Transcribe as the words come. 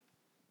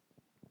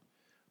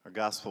Our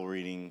gospel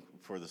reading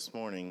for this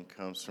morning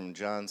comes from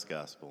John's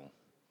gospel.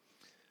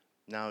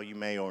 Now, you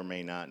may or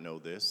may not know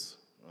this.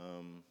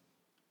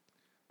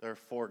 There are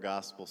 4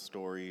 gospel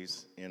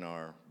stories in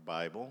our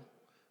Bible: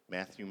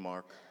 Matthew,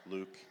 Mark,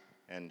 Luke,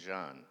 and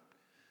John.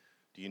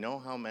 Do you know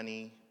how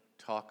many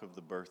talk of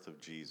the birth of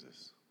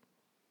Jesus?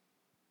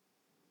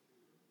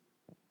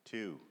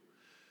 2.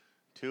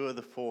 2 of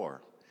the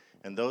 4.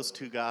 And those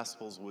 2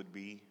 gospels would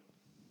be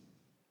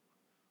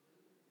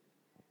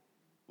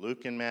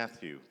Luke and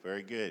Matthew.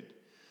 Very good.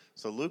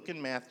 So Luke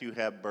and Matthew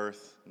have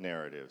birth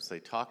narratives.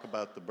 They talk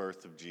about the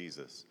birth of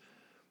Jesus.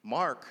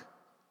 Mark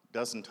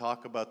doesn't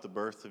talk about the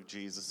birth of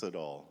Jesus at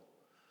all.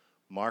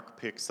 Mark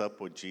picks up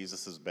with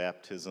Jesus'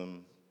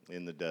 baptism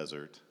in the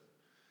desert.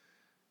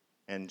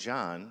 And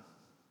John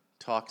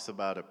talks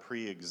about a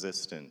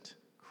pre-existent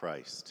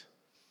Christ.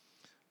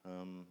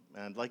 And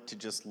I'd like to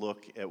just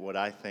look at what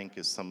I think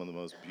is some of the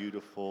most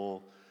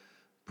beautiful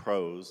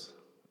prose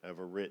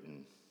ever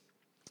written.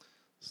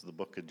 This is the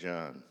book of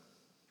John.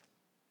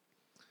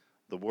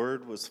 The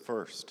Word was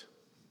first,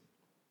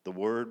 the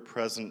Word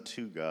present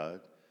to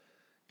God,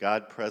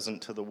 God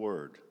present to the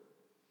Word.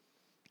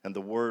 And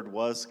the Word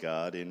was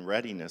God, in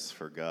readiness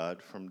for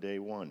God from day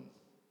one.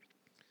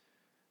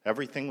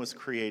 Everything was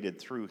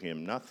created through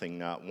him. Nothing,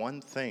 not one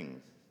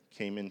thing,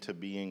 came into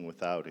being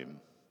without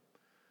him.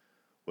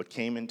 What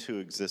came into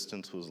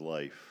existence was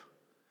life,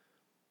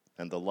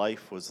 and the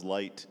life was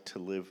light to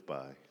live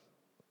by.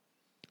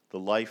 The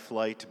life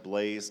light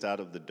blazed out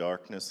of the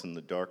darkness, and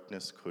the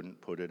darkness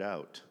couldn't put it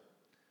out.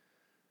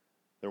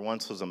 There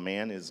once was a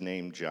man, his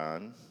name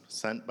John,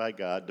 sent by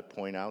God to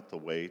point out the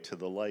way to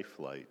the life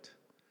light.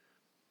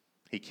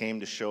 He came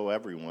to show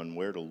everyone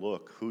where to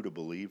look, who to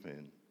believe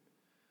in.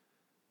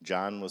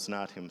 John was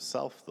not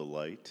himself the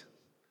light.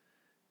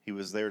 He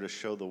was there to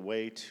show the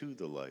way to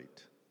the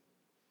light.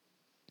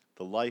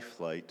 The life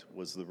light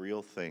was the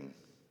real thing.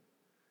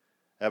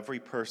 Every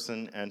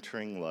person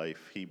entering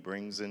life, he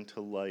brings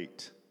into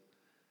light.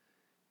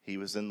 He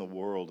was in the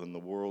world, and the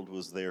world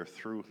was there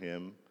through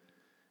him,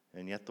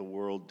 and yet the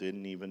world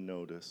didn't even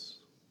notice.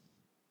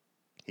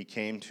 He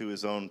came to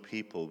his own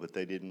people, but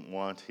they didn't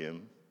want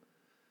him.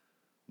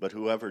 But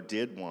whoever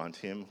did want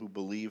him, who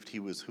believed he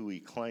was who he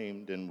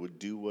claimed and would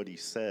do what he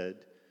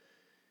said,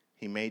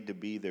 he made to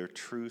be their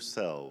true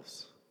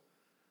selves,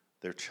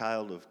 their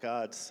child of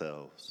God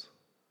selves.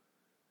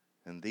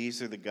 And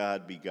these are the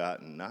God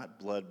begotten, not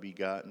blood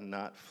begotten,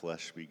 not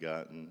flesh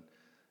begotten,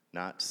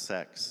 not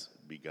sex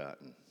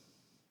begotten.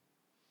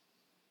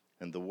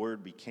 And the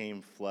Word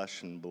became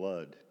flesh and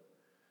blood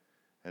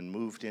and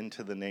moved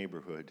into the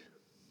neighborhood.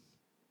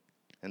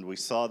 And we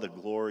saw the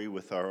glory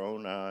with our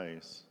own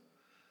eyes,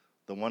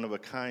 the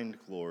one-of-a-kind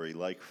glory,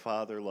 like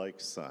Father,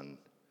 like Son,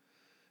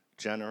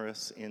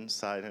 generous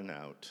inside and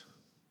out,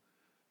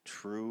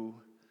 true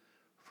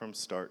from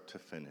start to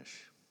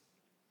finish.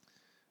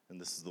 And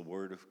this is the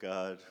word of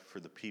God for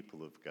the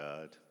people of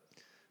God.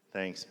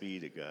 Thanks be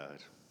to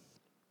God.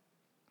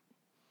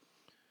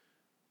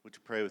 Would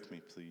you pray with me,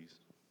 please?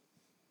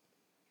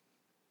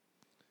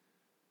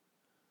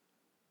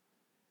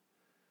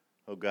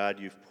 Oh God,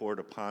 you've poured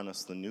upon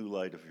us the new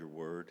light of your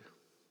word.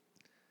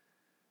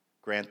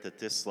 Grant that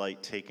this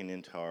light taken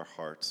into our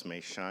hearts may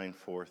shine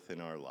forth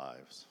in our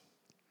lives.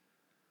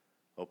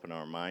 Open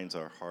our minds,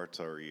 our hearts,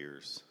 our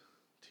ears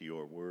to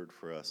your word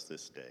for us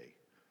this day.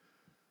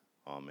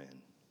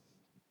 Amen.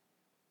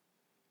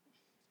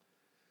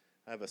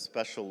 I have a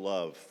special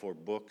love for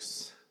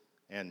books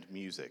and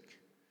music.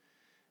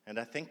 And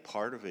I think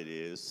part of it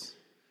is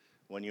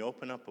when you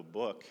open up a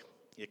book,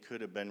 it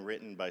could have been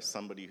written by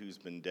somebody who's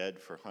been dead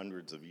for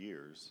hundreds of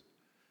years.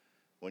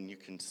 When you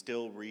can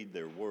still read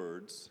their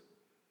words,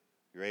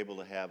 you're able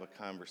to have a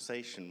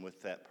conversation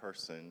with that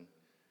person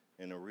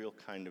in a real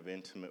kind of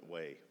intimate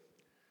way.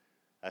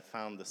 I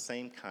found the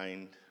same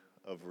kind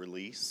of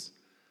release,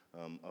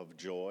 of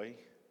joy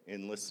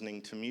in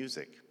listening to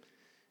music.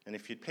 And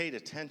if you'd paid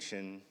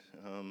attention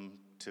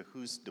to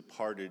who's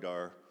departed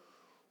our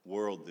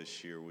world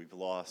this year, we've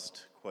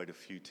lost quite a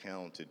few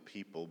talented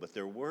people, but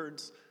their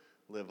words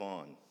live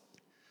on.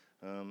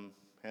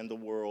 And the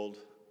world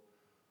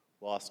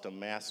lost a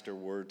master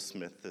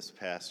wordsmith this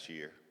past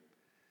year.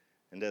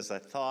 And as I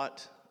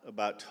thought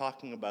about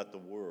talking about the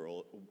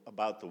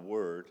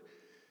word,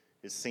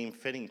 it seemed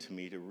fitting to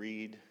me to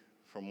read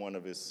from one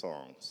of his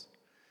songs.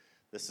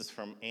 This is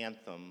from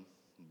Anthem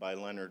by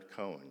Leonard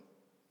Cohen.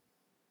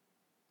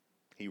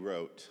 He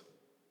wrote,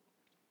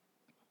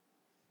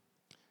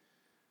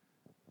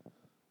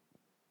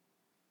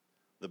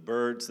 "The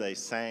birds they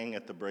sang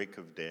at the break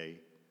of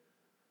day,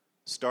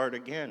 start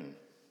again,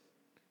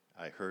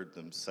 I heard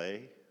them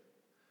say.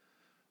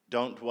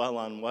 Don't dwell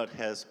on what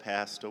has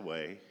passed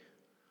away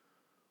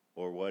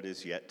or what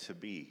is yet to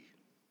be.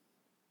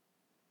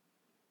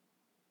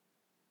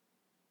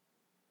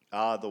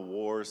 Ah, the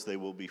wars, they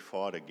will be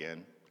fought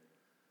again.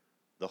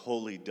 The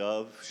holy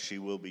dove, she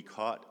will be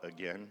caught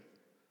again,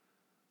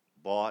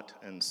 bought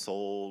and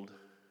sold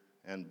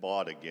and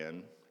bought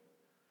again.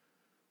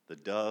 The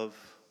dove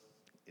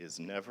is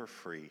never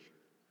free.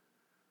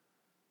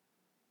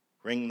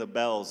 Ring the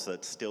bells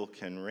that still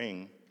can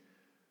ring.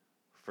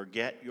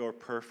 Forget your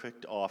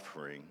perfect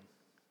offering.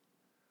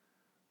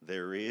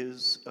 There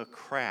is a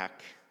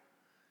crack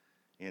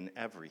in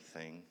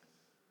everything.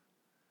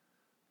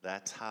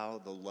 That's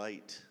how the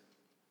light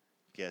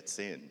gets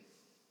in.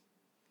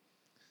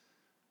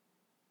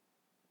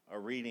 Our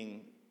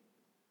reading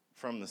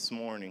from this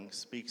morning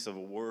speaks of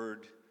a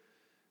word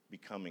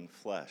becoming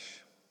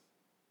flesh.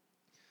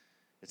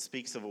 It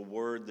speaks of a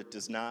word that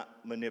does not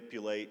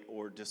manipulate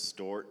or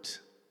distort.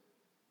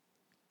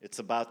 It's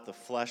about the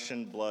flesh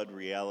and blood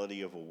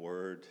reality of a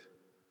word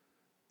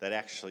that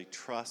actually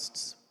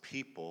trusts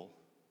people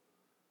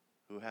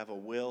who have a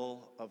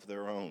will of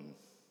their own.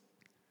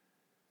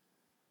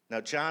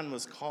 Now, John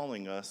was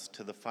calling us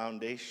to the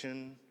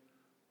foundation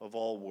of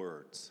all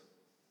words.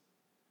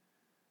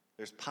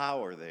 There's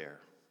power there.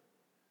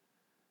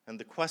 And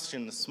the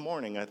question this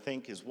morning, I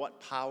think, is what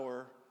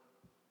power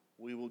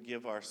we will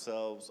give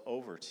ourselves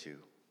over to.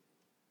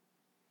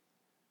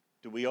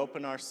 Do we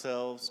open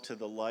ourselves to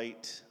the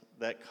light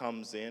that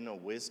comes in, a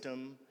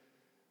wisdom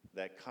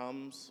that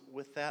comes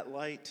with that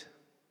light?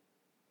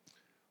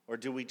 Or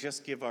do we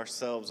just give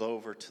ourselves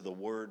over to the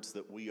words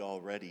that we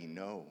already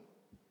know?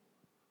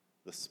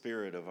 The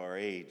spirit of our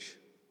age.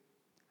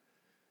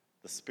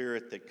 The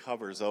spirit that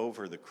covers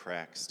over the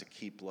cracks to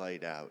keep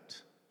light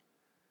out.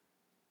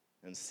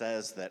 And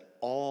says that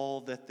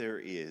all that there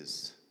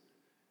is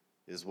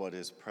what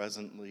is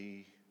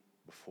presently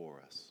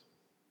before us.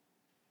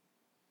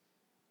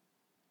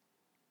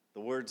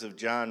 The words of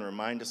John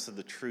remind us of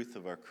the truth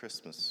of our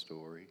Christmas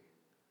story,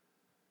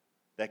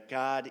 that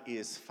God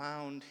is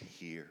found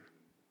here,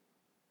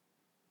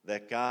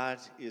 that God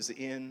is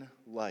in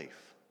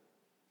life.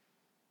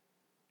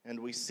 And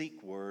we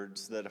seek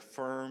words that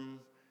affirm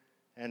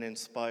and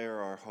inspire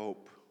our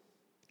hope.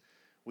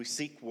 We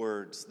seek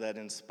words that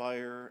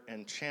inspire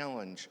and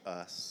challenge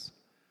us.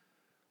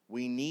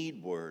 We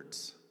need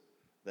words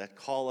that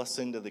call us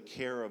into the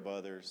care of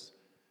others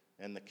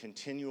and the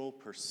continual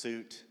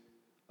pursuit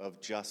of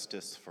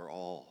justice for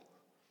all.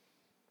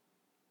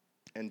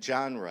 And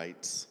John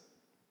writes,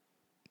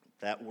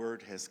 that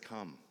word has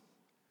come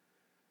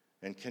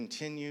and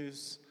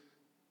continues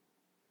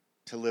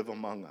to live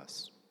among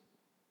us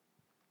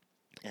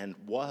and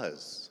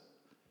was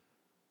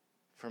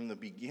from the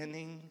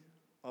beginning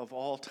of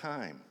all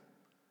time.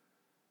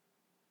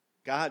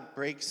 God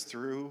breaks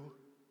through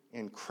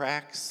in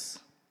cracks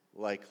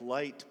like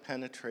light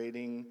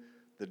penetrating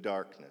the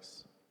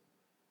darkness,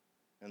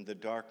 and the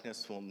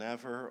darkness will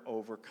never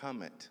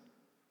overcome it.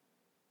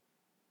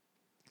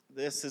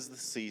 This is the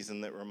season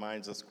that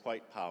reminds us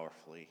quite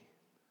powerfully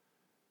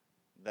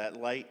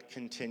that light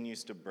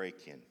continues to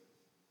break in.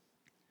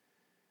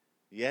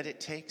 Yet it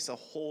takes a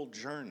whole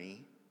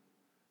journey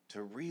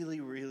to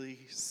really, really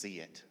see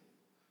it.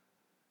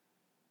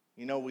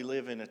 You know, we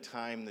live in a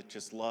time that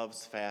just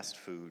loves fast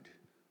food.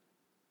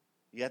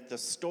 Yet the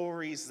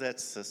stories that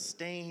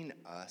sustain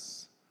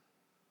us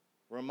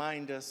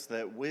remind us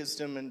that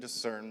wisdom and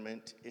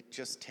discernment, it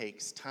just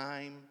takes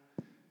time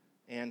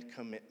and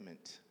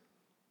commitment.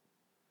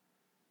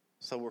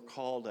 So we're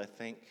called, I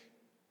think,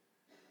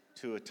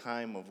 to a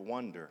time of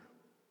wonder.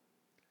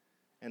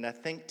 And I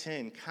think to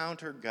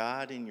encounter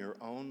God in your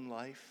own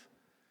life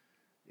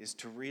is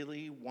to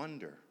really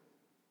wonder.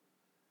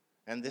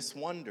 And this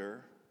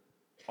wonder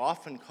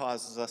often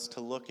causes us to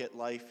look at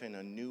life in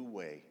a new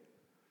way,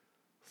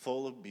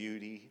 full of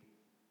beauty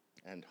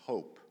and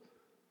hope.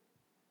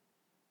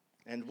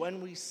 And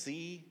when we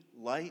see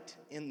light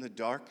in the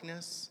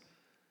darkness,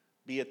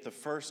 be it the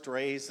first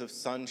rays of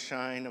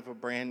sunshine of a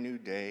brand new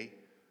day,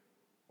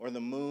 or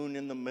the moon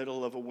in the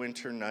middle of a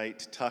winter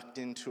night tucked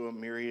into a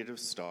myriad of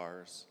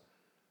stars,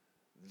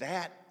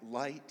 that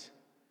light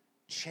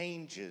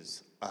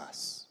changes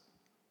us.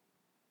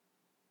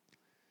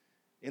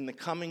 In the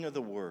coming of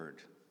the Word,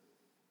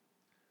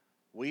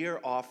 we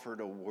are offered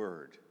a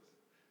word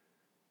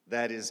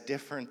that is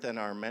different than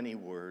our many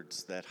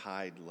words that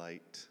hide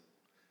light.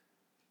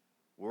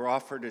 We're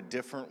offered a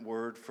different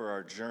word for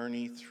our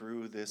journey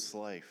through this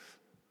life,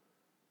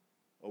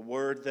 a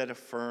word that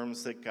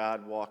affirms that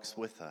God walks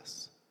with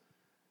us,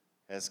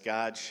 as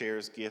God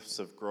shares gifts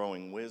of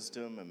growing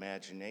wisdom,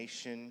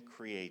 imagination,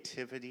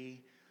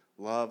 creativity,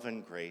 love,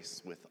 and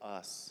grace with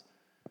us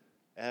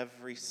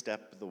every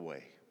step of the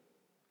way.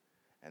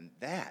 And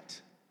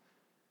that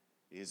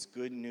is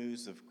good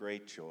news of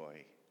great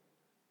joy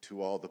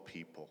to all the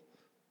people.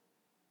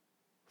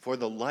 For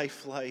the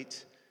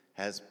lifelight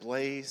has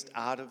blazed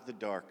out of the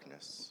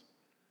darkness,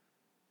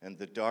 and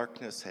the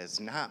darkness has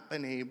not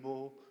been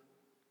able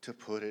to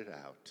put it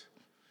out.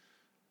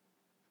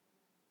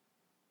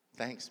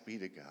 Thanks be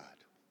to God.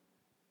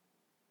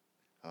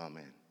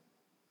 Amen.